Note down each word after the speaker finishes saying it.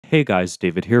Hey guys,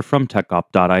 David here from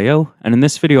TechOpt.io, and in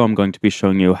this video I'm going to be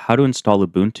showing you how to install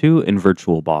Ubuntu in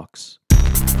VirtualBox.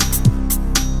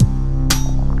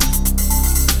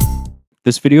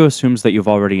 This video assumes that you've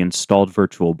already installed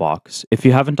VirtualBox. If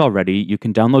you haven't already, you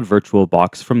can download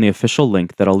VirtualBox from the official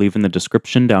link that I'll leave in the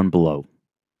description down below.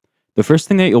 The first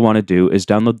thing that you'll want to do is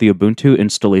download the Ubuntu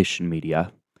installation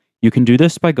media. You can do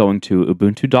this by going to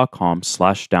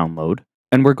ubuntu.com/download.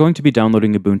 And we're going to be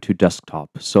downloading Ubuntu Desktop.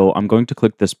 So I'm going to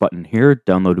click this button here,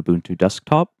 Download Ubuntu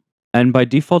Desktop. And by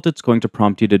default, it's going to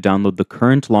prompt you to download the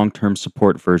current long-term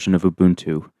support version of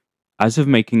Ubuntu. As of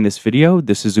making this video,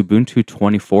 this is Ubuntu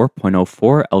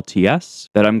 24.04 LTS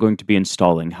that I'm going to be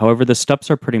installing. However, the steps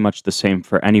are pretty much the same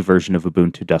for any version of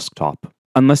Ubuntu Desktop.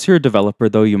 Unless you're a developer,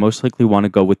 though, you most likely want to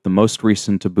go with the most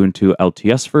recent Ubuntu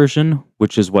LTS version,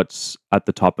 which is what's at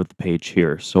the top of the page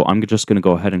here. So I'm just going to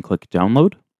go ahead and click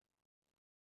Download.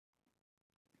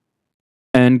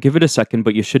 And give it a second,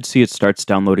 but you should see it starts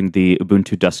downloading the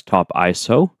Ubuntu Desktop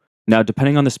ISO. Now,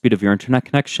 depending on the speed of your internet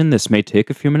connection, this may take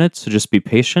a few minutes, so just be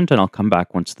patient and I'll come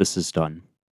back once this is done.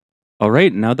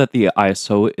 Alright, now that the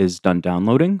ISO is done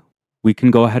downloading, we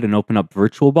can go ahead and open up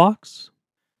VirtualBox.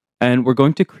 And we're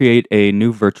going to create a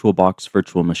new VirtualBox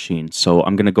virtual machine. So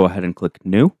I'm going to go ahead and click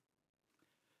New.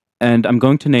 And I'm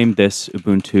going to name this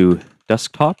Ubuntu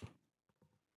Desktop.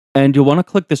 And you'll want to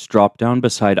click this drop down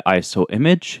beside ISO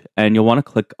image, and you'll want to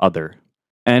click Other.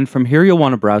 And from here, you'll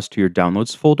want to browse to your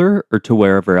Downloads folder or to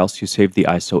wherever else you saved the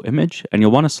ISO image, and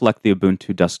you'll want to select the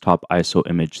Ubuntu Desktop ISO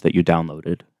image that you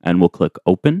downloaded, and we'll click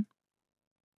Open.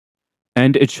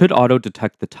 And it should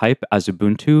auto-detect the type as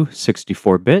Ubuntu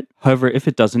 64-bit. However, if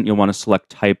it doesn't, you'll want to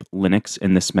select Type Linux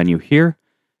in this menu here,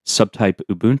 subtype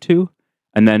Ubuntu,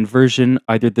 and then version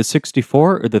either the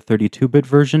 64 or the 32-bit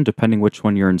version, depending which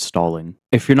one you're installing.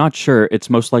 If you're not sure, it's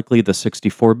most likely the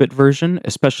 64-bit version,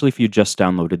 especially if you just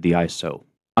downloaded the ISO.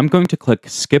 I'm going to click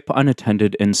Skip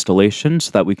Unattended Installation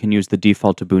so that we can use the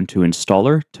default Ubuntu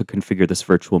installer to configure this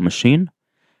virtual machine.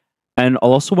 And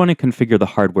I'll also want to configure the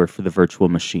hardware for the virtual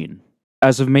machine.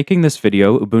 As of making this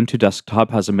video, Ubuntu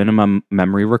Desktop has a minimum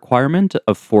memory requirement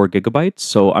of 4 GB,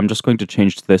 so I'm just going to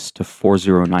change this to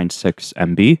 4096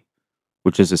 MB.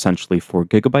 Which is essentially 4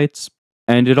 GB,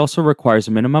 and it also requires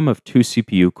a minimum of 2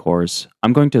 CPU cores.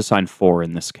 I'm going to assign 4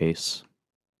 in this case.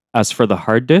 As for the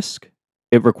hard disk,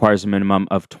 it requires a minimum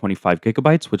of 25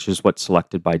 GB, which is what's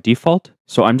selected by default,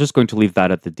 so I'm just going to leave that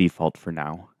at the default for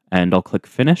now, and I'll click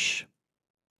Finish.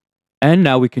 And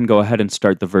now we can go ahead and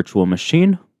start the virtual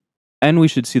machine, and we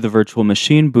should see the virtual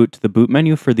machine boot to the boot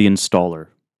menu for the installer.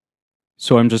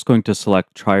 So I'm just going to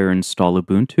select Try or Install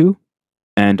Ubuntu,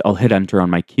 and I'll hit Enter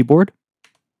on my keyboard.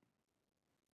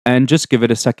 And just give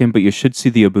it a second, but you should see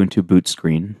the Ubuntu boot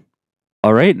screen.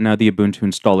 Alright, now the Ubuntu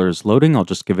installer is loading. I'll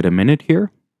just give it a minute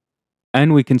here.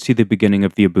 And we can see the beginning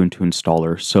of the Ubuntu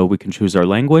installer. So we can choose our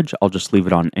language. I'll just leave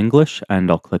it on English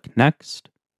and I'll click Next.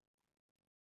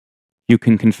 You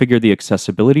can configure the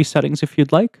accessibility settings if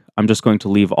you'd like. I'm just going to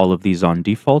leave all of these on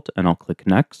default and I'll click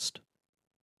Next.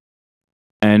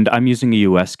 And I'm using a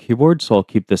US keyboard, so I'll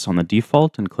keep this on the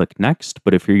default and click Next.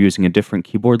 But if you're using a different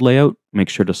keyboard layout, make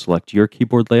sure to select your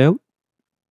keyboard layout.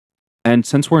 And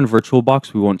since we're in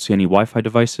VirtualBox, we won't see any Wi-Fi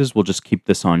devices. We'll just keep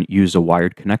this on Use a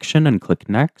wired connection and click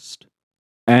Next.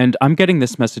 And I'm getting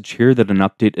this message here that an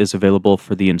update is available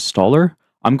for the installer.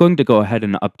 I'm going to go ahead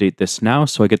and update this now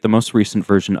so I get the most recent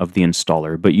version of the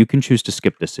installer, but you can choose to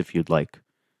skip this if you'd like.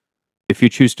 If you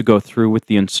choose to go through with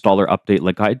the installer update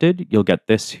like I did, you'll get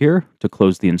this here to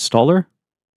close the installer.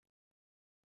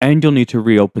 And you'll need to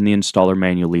reopen the installer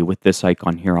manually with this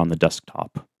icon here on the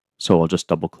desktop. So I'll just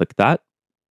double click that.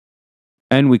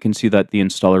 And we can see that the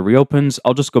installer reopens.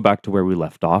 I'll just go back to where we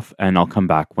left off and I'll come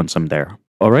back once I'm there.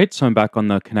 Alright, so I'm back on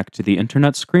the connect to the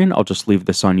internet screen. I'll just leave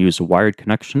this on Use a wired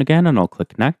connection again and I'll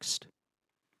click Next.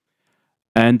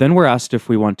 And then we're asked if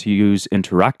we want to use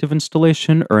interactive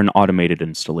installation or an automated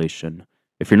installation.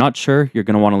 If you're not sure, you're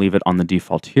going to want to leave it on the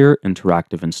default here,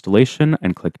 interactive installation,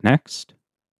 and click Next.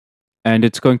 And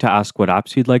it's going to ask what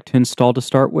apps you'd like to install to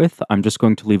start with. I'm just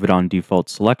going to leave it on default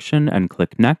selection and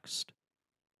click Next.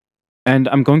 And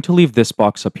I'm going to leave this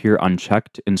box up here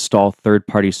unchecked, install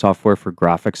third-party software for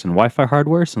graphics and Wi-Fi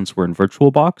hardware since we're in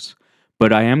VirtualBox.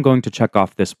 But I am going to check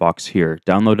off this box here,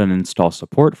 download and install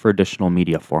support for additional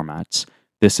media formats.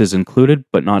 This is included,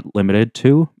 but not limited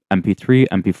to MP3,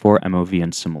 MP4, MOV,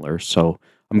 and similar. So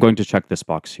I'm going to check this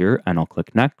box here, and I'll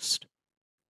click Next.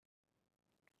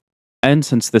 And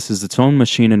since this is its own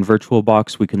machine in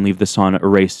VirtualBox, we can leave this on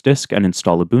Erase Disk and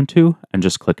install Ubuntu, and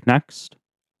just click Next.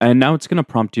 And now it's going to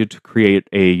prompt you to create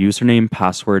a username,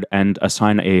 password, and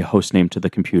assign a hostname to the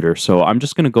computer. So I'm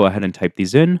just going to go ahead and type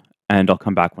these in, and I'll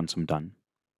come back once I'm done.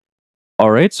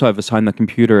 Alright, so I've assigned the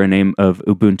computer a name of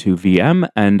Ubuntu VM,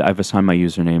 and I've assigned my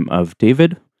username of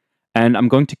David. And I'm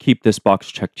going to keep this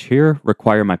box checked here,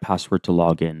 require my password to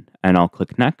log in, and I'll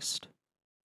click Next.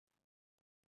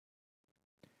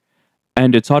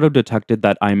 And it's auto-detected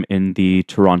that I'm in the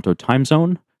Toronto time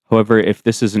zone. However, if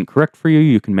this isn't correct for you,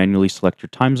 you can manually select your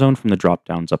time zone from the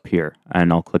drop-downs up here,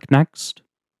 and I'll click Next.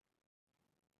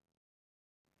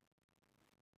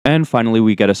 And finally,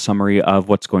 we get a summary of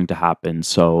what's going to happen.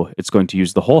 So it's going to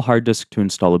use the whole hard disk to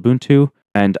install Ubuntu,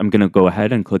 and I'm going to go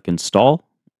ahead and click Install.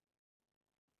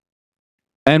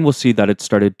 And we'll see that it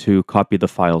started to copy the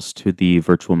files to the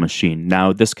virtual machine.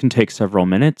 Now, this can take several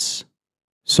minutes,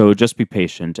 so just be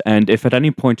patient. And if at any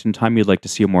point in time you'd like to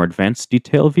see a more advanced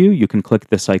detail view, you can click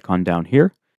this icon down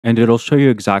here, and it'll show you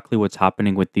exactly what's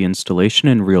happening with the installation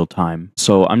in real time.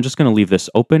 So I'm just going to leave this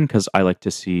open because I like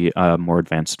to see a more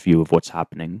advanced view of what's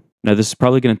happening. Now, this is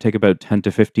probably going to take about 10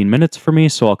 to 15 minutes for me,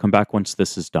 so I'll come back once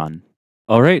this is done.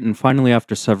 Alright, and finally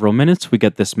after several minutes, we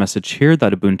get this message here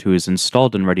that Ubuntu is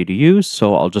installed and ready to use,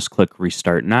 so I'll just click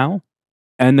Restart Now.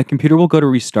 And the computer will go to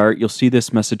restart. You'll see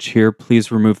this message here,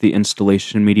 please remove the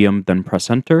installation medium, then press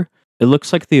Enter. It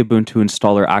looks like the Ubuntu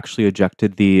installer actually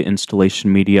ejected the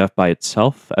installation media by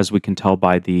itself, as we can tell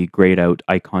by the grayed out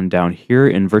icon down here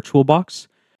in VirtualBox.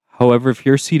 However, if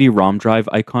your CD-ROM drive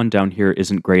icon down here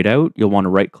isn't grayed out, you'll want to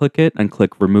right-click it and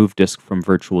click Remove Disk from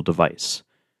Virtual Device.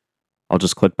 I'll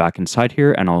just click back inside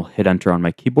here and I'll hit Enter on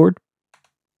my keyboard.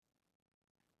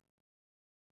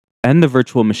 And the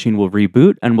virtual machine will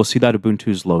reboot and we'll see that Ubuntu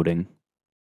is loading.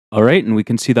 Alright, and we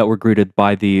can see that we're greeted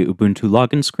by the Ubuntu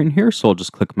login screen here, so I'll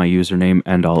just click my username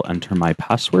and I'll enter my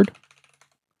password.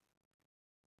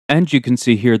 And you can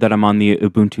see here that I'm on the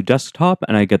Ubuntu Desktop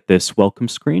and I get this welcome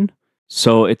screen.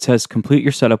 So it says complete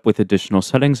your setup with additional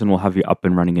settings and we'll have you up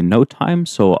and running in no time,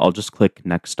 so I'll just click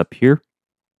Next up here.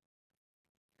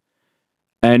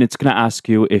 And it's going to ask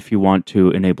you if you want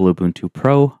to enable Ubuntu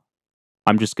Pro.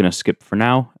 I'm just going to skip for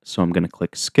now, so I'm going to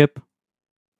click Skip.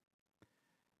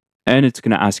 And it's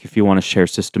going to ask if you want to share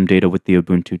system data with the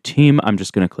Ubuntu team. I'm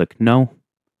just going to click No,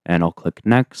 and I'll click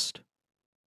Next.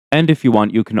 And if you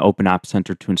want, you can open App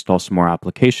Center to install some more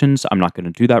applications. I'm not going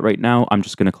to do that right now. I'm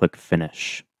just going to click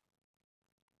Finish.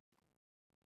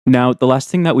 Now, the last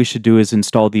thing that we should do is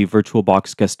install the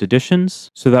VirtualBox Guest Additions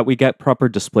so that we get proper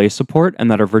display support and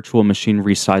that our virtual machine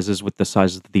resizes with the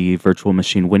size of the virtual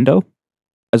machine window,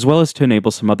 as well as to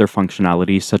enable some other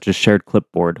functionality such as shared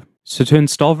clipboard. So to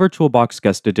install VirtualBox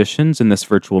Guest Additions in this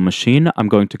virtual machine, I'm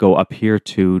going to go up here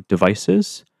to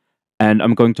Devices, and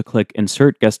I'm going to click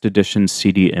Insert Guest Additions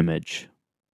CD Image.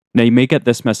 Now you may get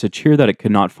this message here that it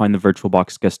cannot find the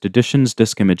VirtualBox Guest Additions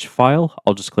disk image file.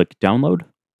 I'll just click Download.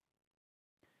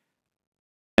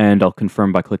 And I'll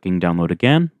confirm by clicking Download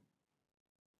again.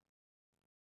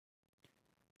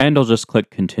 And I'll just click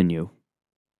Continue.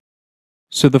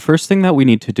 So the first thing that we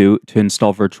need to do to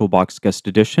install VirtualBox Guest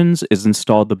Additions is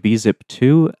install the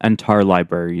bzip2 and tar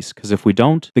libraries, because if we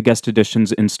don't, the Guest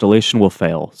Additions installation will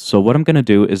fail. So what I'm going to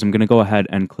do is I'm going to go ahead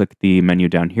and click the menu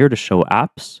down here to show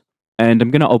apps, and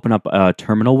I'm going to open up a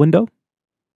terminal window,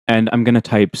 and I'm going to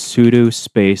type sudo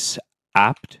space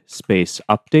apt space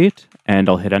update, and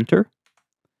I'll hit enter.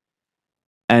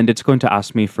 And it's going to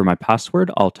ask me for my password.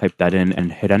 I'll type that in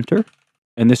and hit enter.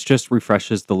 And this just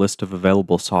refreshes the list of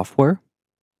available software.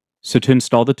 So to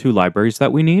install the two libraries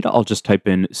that we need, I'll just type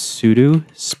in sudo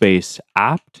space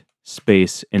apt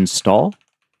space install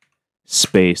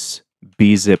space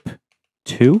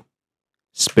bzip2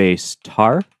 space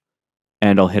tar,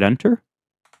 and I'll hit enter.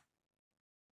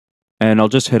 And I'll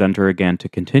just hit enter again to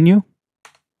continue.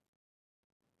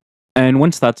 And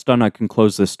once that's done, I can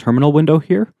close this terminal window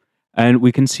here. And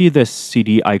we can see this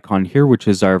CD icon here, which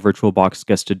is our VirtualBox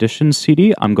Guest Additions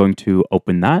CD. I'm going to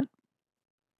open that.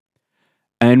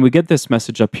 And we get this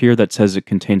message up here that says it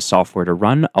contains software to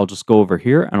run. I'll just go over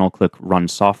here and I'll click Run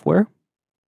Software.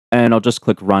 And I'll just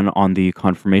click Run on the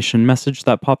confirmation message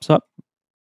that pops up.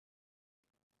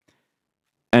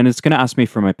 And it's going to ask me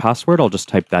for my password. I'll just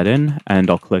type that in and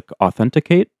I'll click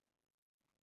Authenticate.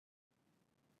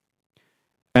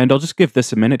 And I'll just give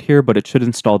this a minute here, but it should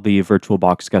install the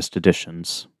VirtualBox Guest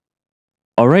Additions.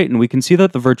 Alright, and we can see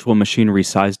that the virtual machine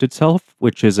resized itself,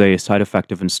 which is a side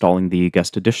effect of installing the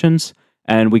Guest Additions.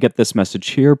 And we get this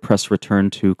message here, press return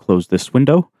to close this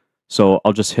window. So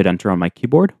I'll just hit enter on my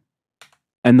keyboard.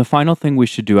 And the final thing we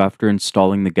should do after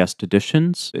installing the Guest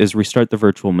Additions is restart the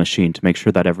virtual machine to make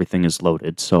sure that everything is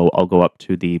loaded. So I'll go up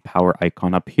to the power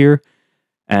icon up here,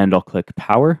 and I'll click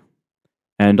power,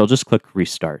 and I'll just click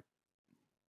restart.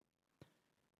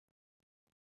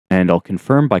 And I'll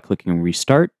confirm by clicking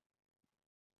restart.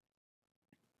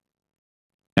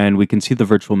 And we can see the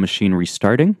virtual machine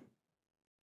restarting.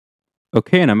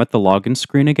 Okay, and I'm at the login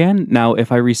screen again. Now,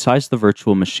 if I resize the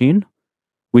virtual machine,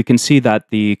 we can see that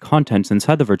the contents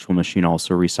inside the virtual machine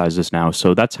also resizes now.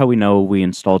 So that's how we know we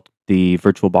installed the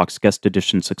VirtualBox Guest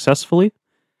Edition successfully.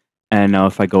 And now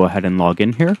if I go ahead and log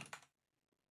in here,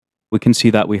 we can see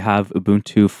that we have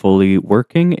Ubuntu fully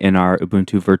working in our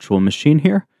Ubuntu virtual machine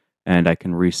here, and I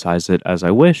can resize it as I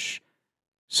wish.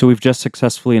 So we've just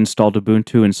successfully installed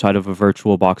Ubuntu inside of a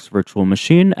VirtualBox virtual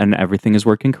machine, and everything is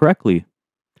working correctly.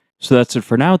 So that's it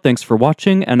for now. Thanks for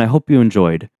watching, and I hope you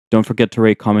enjoyed. Don't forget to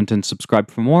rate, comment, and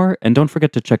subscribe for more, and don't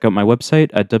forget to check out my website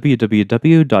at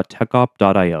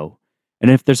www.techopt.io. And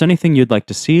if there's anything you'd like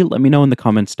to see, let me know in the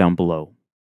comments down below.